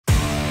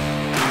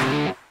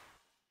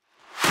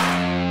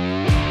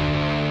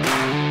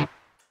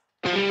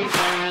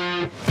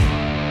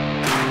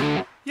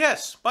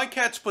Yes, my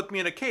cats put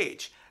me in a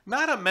cage.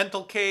 Not a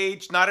mental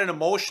cage, not an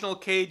emotional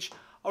cage,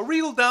 a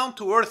real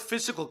down-to-earth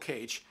physical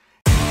cage.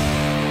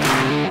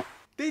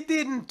 They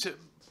didn't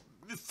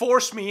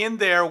force me in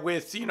there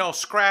with,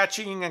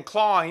 scratching and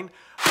clawing,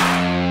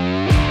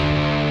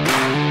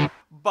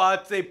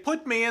 but they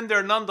put me in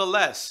there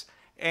nonetheless.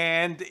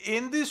 And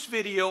in this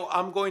video,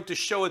 I'm going to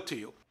show it to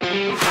you.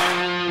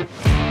 I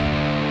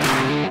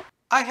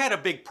had a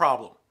big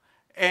problem.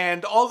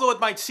 And although it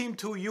might seem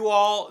to you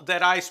all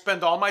that I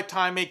spend all my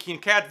time making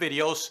cat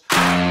videos,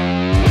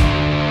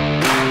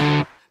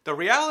 the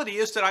reality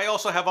is that I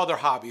also have other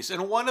hobbies,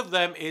 and one of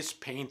them is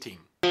painting.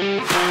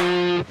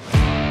 But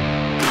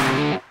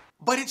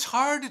it's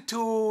hard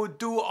to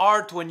do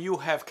art when you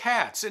have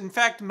cats. In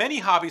fact, many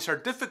hobbies are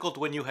difficult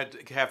when you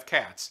have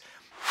cats.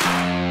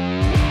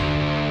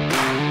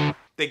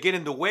 They get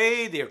in the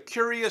way, they're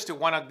curious, they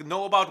want to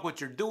know about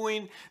what you're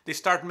doing, they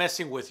start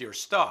messing with your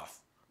stuff.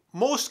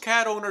 Most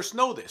cat owners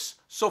know this.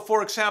 So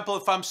for example,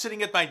 if I'm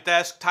sitting at my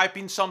desk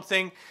typing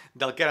something,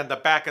 they'll get on the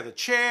back of the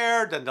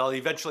chair, then they'll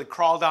eventually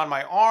crawl down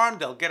my arm,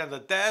 they'll get on the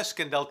desk,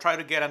 and they'll try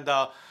to get on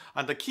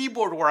the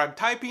keyboard where I'm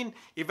typing,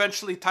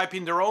 eventually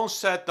typing their own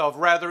set of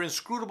rather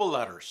inscrutable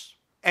letters.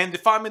 And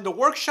if I'm in the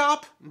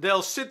workshop,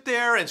 they'll sit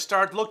there and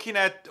start looking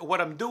at what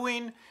I'm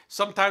doing.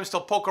 Sometimes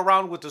they'll poke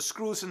around with the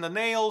screws and the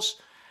nails.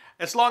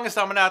 As long as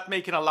I'm not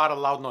making a lot of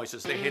loud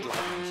noises. They hate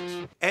loud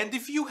noises. And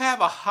if you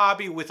have a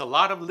hobby with a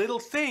lot of little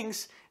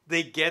things,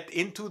 they get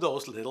into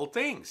those little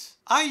things.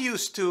 I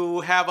used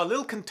to have a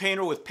little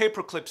container with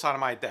paper clips on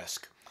my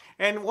desk.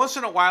 And once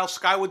in a while,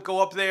 Sky would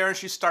go up there and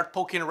she'd start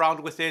poking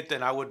around with it,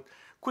 and I would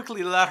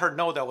quickly let her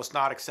know that was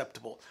not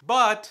acceptable.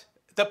 But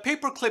the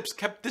paper clips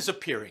kept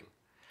disappearing.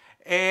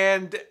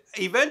 And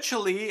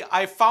eventually,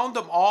 I found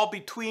them all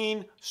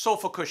between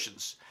sofa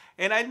cushions.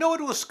 And I know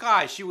it was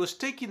Sky. She was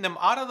taking them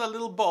out of the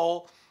little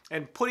bowl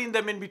and putting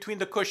them in between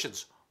the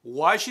cushions.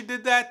 Why she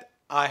did that,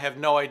 I have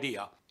no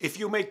idea. If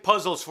you make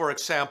puzzles, for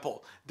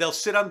example, they'll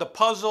sit on the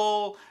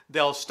puzzle,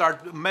 they'll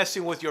start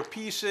messing with your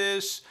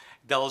pieces,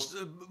 they'll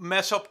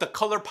mess up the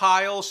color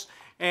piles,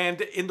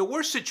 and in the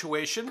worst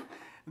situation,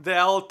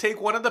 they'll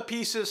take one of the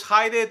pieces,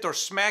 hide it, or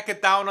smack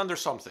it down under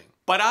something.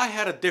 But I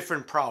had a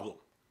different problem.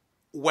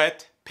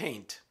 Wet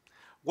paint.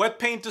 Wet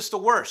paint is the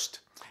worst.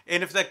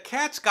 And if the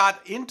cats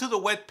got into the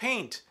wet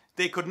paint,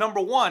 they could,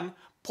 number one,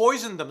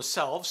 poison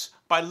themselves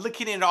by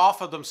licking it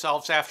off of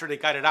themselves after they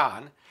got it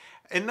on.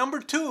 And number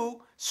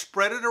two,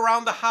 spread it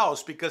around the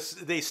house because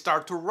they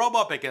start to rub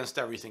up against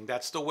everything.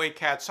 That's the way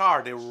cats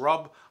are. They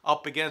rub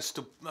up against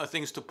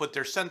things to put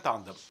their scent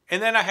on them.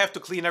 And then I have to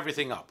clean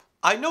everything up.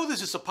 I know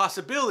this is a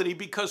possibility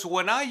because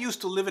when I used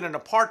to live in an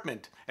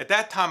apartment, at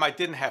that time I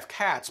didn't have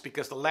cats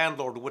because the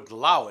landlord wouldn't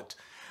allow it.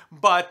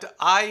 But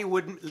I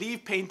would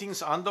leave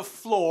paintings on the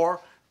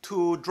floor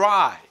to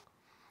dry.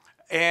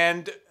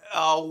 And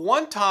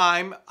one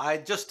time I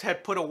just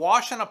had put a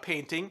wash on a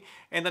painting,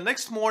 and the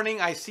next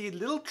morning I see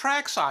little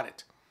tracks on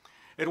it.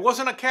 It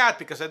wasn't a cat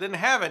because I didn't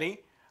have any,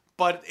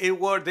 but they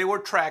were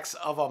tracks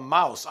of a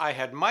mouse. I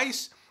had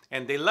mice,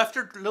 and they left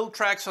their little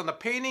tracks on the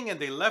painting, and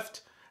they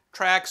left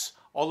tracks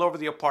all over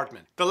the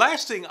apartment. The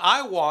last thing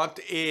I want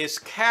is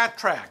cat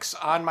tracks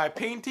on my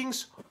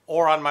paintings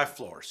or on my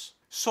floors.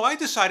 So I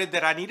decided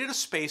that I needed a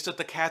space that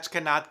the cats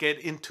cannot get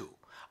into.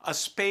 A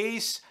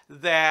space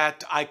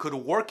that I could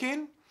work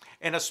in,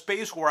 and a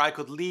space where I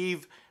could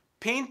leave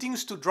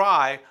paintings to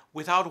dry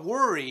without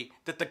worry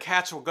that the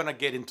cats were going to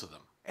get into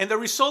them. And the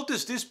result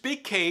is this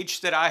big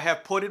cage that I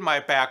have put in my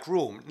back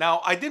room.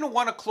 Now, I didn't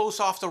want to close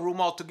off the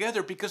room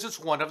altogether because it's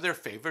one of their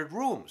favorite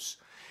rooms.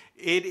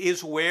 It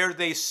is where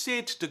they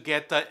sit to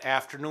get the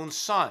afternoon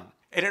sun.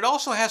 And it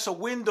also has a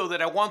window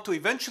that I want to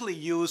eventually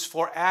use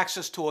for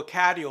access to a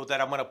catio that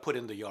I'm going to put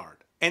in the yard.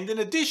 And in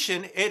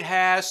addition, it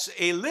has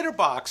a litter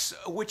box,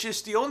 which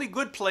is the only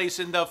good place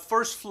in the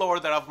first floor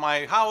of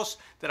my house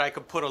that I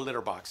could put a litter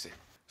box in.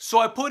 So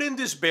I put in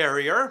this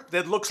barrier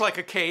that looks like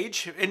a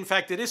cage. In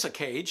fact, it is a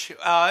cage,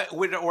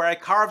 where I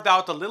carved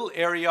out a little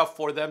area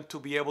for them to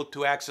be able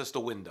to access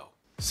the window.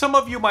 Some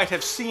of you might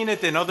have seen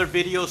it in other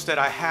videos that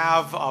I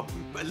have,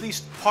 at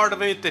least part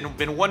of it, and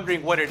been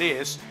wondering what it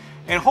is.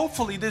 And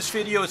hopefully this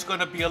video is going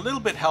to be a little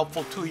bit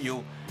helpful to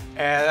you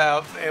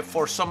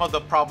for some of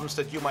the problems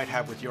that you might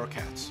have with your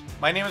cats.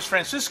 My name is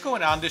Francisco,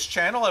 and on this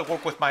channel I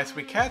work with my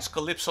three cats,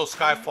 Calypso,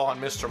 Skyfall,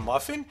 and Mr.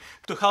 Muffin,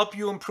 to help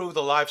you improve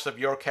the lives of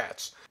your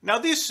cats. Now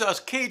this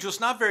cage was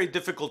not very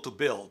difficult to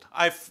build.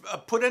 I've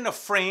put in a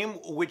frame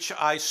which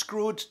I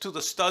screwed to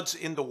the studs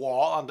in the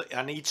wall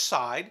on each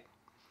side,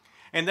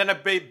 and then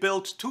I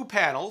built two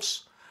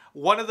panels,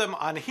 one of them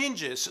on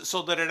hinges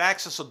so that it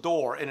acts as a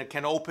door and it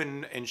can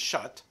open and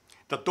shut.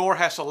 The door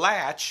has a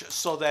latch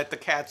so that the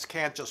cats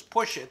can't just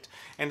push it,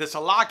 and there's a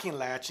locking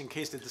latch in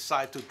case they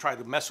decide to try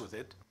to mess with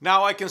it.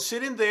 Now I can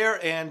sit in there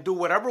and do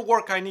whatever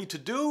work I need to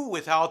do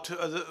without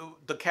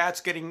the cats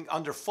getting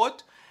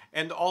underfoot,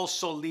 and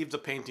also leave the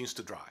paintings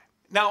to dry.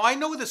 Now I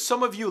know that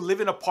some of you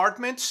live in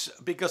apartments,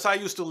 because I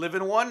used to live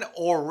in one,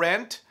 or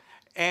rent,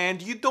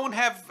 and you don't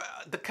have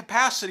the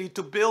capacity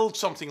to build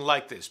something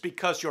like this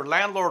because your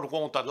landlord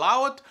won't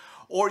allow it,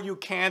 or you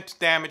can't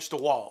damage the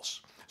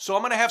walls. So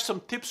I'm going to have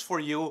some tips for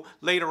you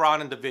later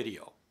on in the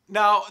video.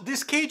 Now,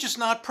 this cage is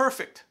not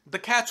perfect. The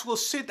cats will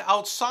sit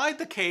outside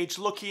the cage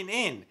looking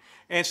in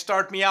and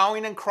start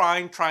meowing and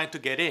crying trying to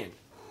get in.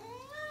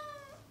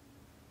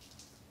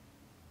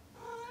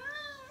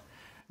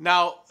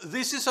 Now,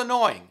 this is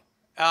annoying,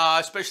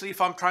 especially if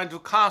I'm trying to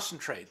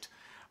concentrate.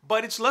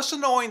 But it's less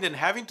annoying than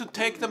having to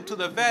take them to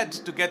the vet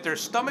to get their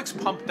stomachs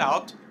pumped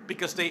out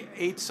because they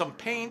ate some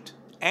paint.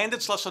 And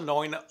it's less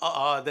annoying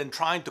than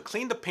trying to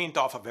clean the paint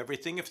off of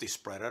everything if they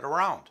spread it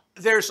around.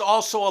 There's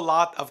also a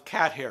lot of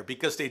cat hair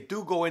because they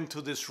do go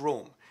into this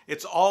room.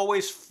 It's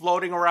always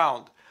floating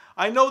around.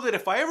 I know that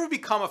if I ever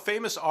become a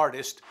famous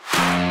artist,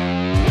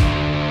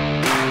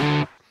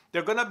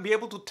 they're going to be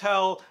able to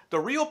tell the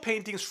real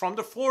paintings from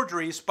the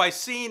forgeries by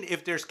seeing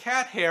if there's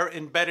cat hair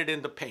embedded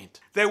in the paint.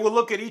 They will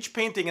look at each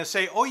painting and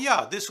say, oh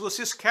yeah, this was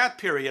his cat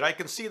period. I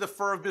can see the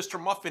fur of Mr.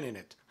 Muffin in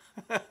it.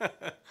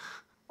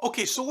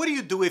 Okay, so what do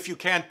you do if you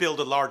can't build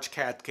a large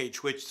cat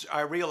cage, which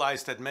I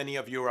realize that many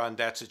of you are in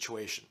that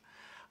situation.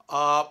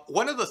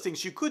 One of the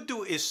things you could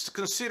do is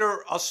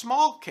consider a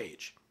small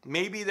cage.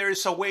 Maybe there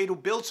is a way to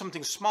build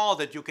something small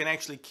that you can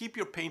actually keep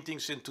your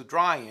paintings into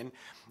drying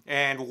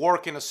and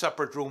work in a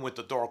separate room with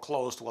the door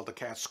closed while the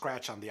cats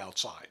scratch on the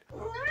outside.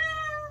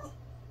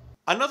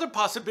 Another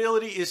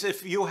possibility is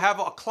if you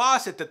have a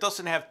closet that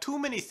doesn't have too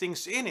many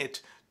things in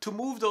it, to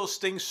move those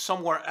things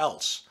somewhere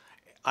else.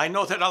 I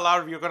know that a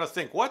lot of you are going to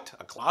think, what?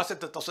 A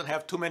closet that doesn't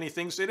have too many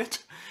things in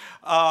it?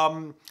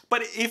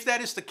 But if that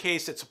is the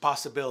case, it's a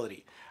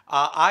possibility.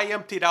 I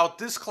emptied out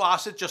this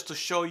closet just to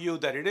show you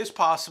that it is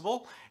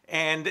possible.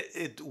 And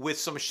with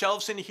some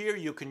shelves in here,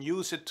 you can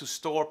use it to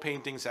store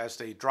paintings as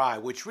they dry,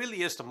 which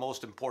really is the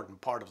most important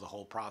part of the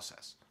whole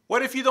process.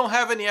 What if you don't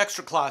have any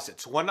extra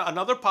closets?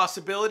 Another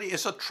possibility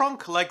is a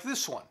trunk like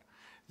this one.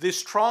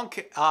 This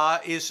trunk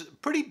is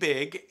pretty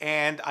big,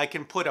 and I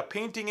can put a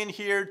painting in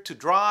here to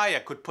dry. I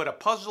could put a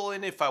puzzle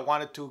in if I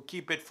wanted to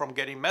keep it from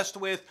getting messed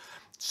with.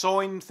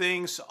 Sewing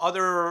things,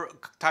 other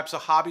types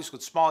of hobbies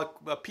with small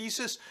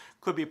pieces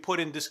could be put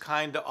in this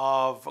kind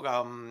of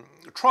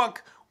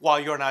trunk while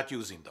you're not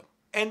using them.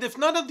 And if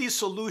none of these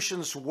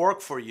solutions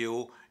work for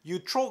you, you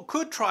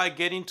could try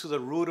getting to the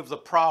root of the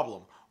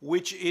problem,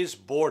 which is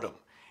boredom.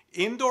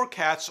 Indoor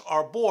cats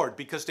are bored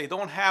because they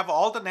don't have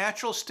all the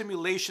natural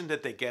stimulation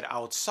that they get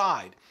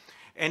outside.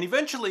 And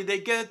eventually they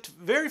get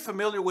very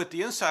familiar with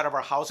the inside of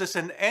our houses,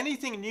 and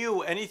anything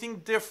new, anything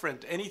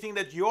different, anything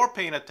that you're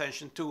paying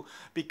attention to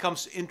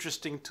becomes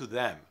interesting to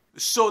them.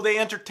 So they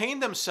entertain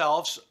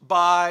themselves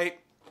by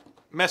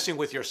messing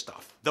with your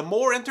stuff. The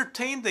more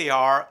entertained they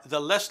are, the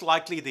less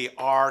likely they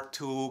are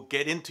to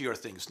get into your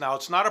things. Now,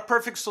 it's not a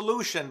perfect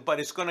solution, but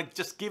it's going to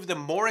just give them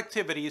more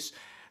activities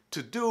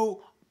to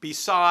do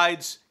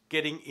besides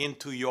getting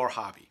into your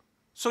hobby.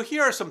 So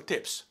here are some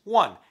tips.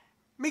 1,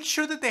 make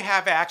sure that they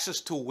have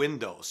access to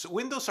windows.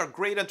 Windows are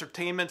great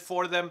entertainment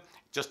for them.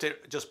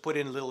 Just put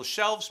in little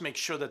shelves, make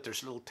sure that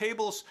there's little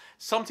tables,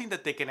 something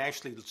that they can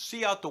actually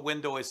see out the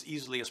window as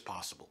easily as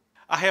possible.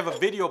 I have a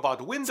video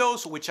about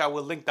windows, which I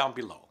will link down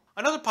below.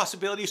 Another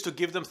possibility is to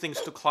give them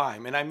things to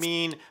climb, and I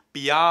mean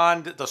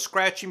beyond the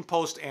scratching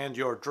post and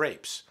your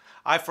drapes.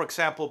 I, for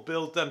example,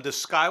 built them the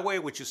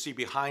skyway, which you see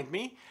behind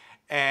me,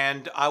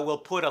 and I will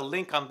put a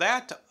link on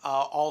that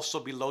also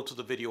below to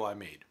the video I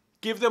made.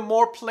 Give them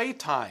more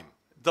playtime.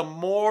 The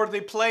more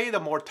they play, the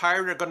more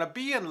tired they're going to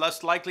be, and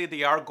less likely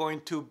they are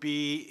going to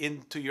be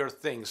into your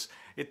things.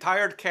 A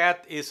tired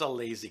cat is a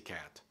lazy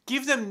cat.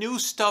 Give them new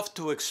stuff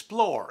to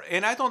explore,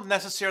 and I don't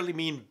necessarily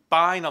mean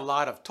buying a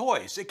lot of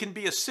toys. It can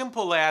be as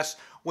simple as,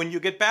 when you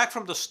get back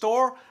from the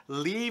store,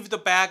 leave the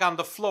bag on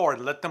the floor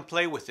and let them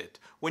play with it.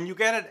 When you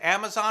get an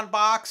Amazon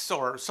box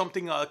or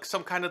something,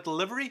 some kind of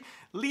delivery,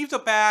 leave the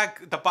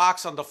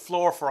box on the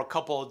floor for a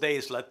couple of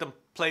days. Let them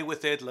play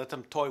with it, let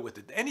them toy with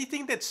it.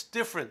 Anything that's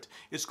different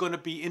is going to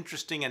be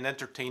interesting and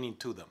entertaining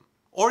to them.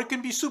 Or it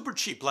can be super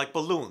cheap, like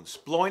balloons.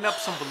 Blowing up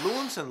some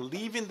balloons and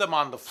leaving them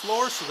on the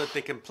floor so that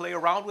they can play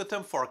around with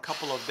them for a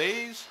couple of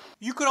days.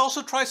 You could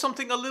also try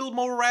something a little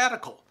more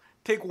radical.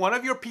 Take one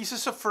of your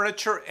pieces of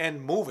furniture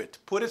and move it.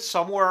 Put it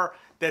somewhere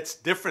that's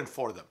different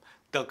for them.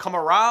 They'll come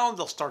around,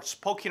 they'll start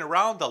poking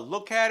around, they'll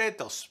look at it,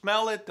 they'll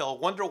smell it, they'll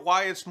wonder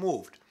why it's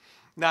moved.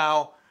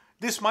 Now,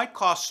 this might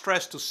cause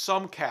stress to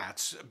some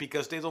cats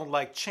because they don't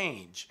like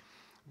change.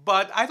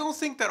 But I don't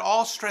think that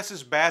all stress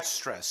is bad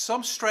stress.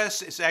 Some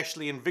stress is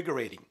actually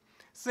invigorating.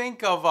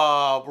 Think of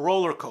a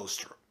roller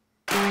coaster.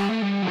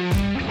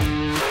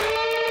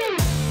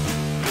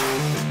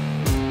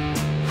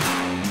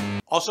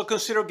 Also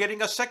consider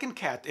getting a second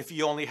cat if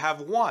you only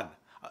have one.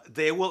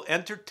 They will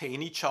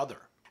entertain each other.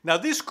 Now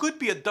this could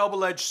be a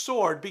double-edged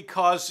sword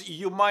because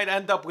you might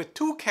end up with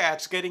 2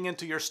 cats getting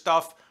into your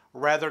stuff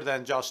rather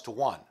than just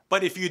 1.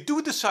 But if you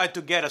do decide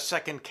to get a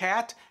second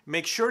cat,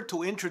 make sure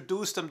to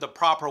introduce them the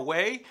proper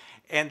way.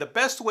 And the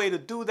best way to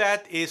do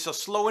that is a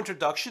slow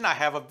introduction. I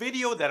have a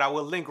video that I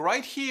will link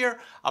right here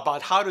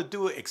about how to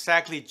do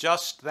exactly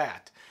just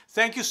that.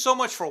 Thank you so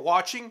much for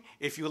watching.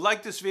 If you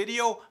like this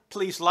video,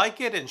 please like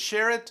it and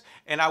share it,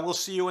 and I will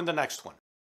see you in the next one.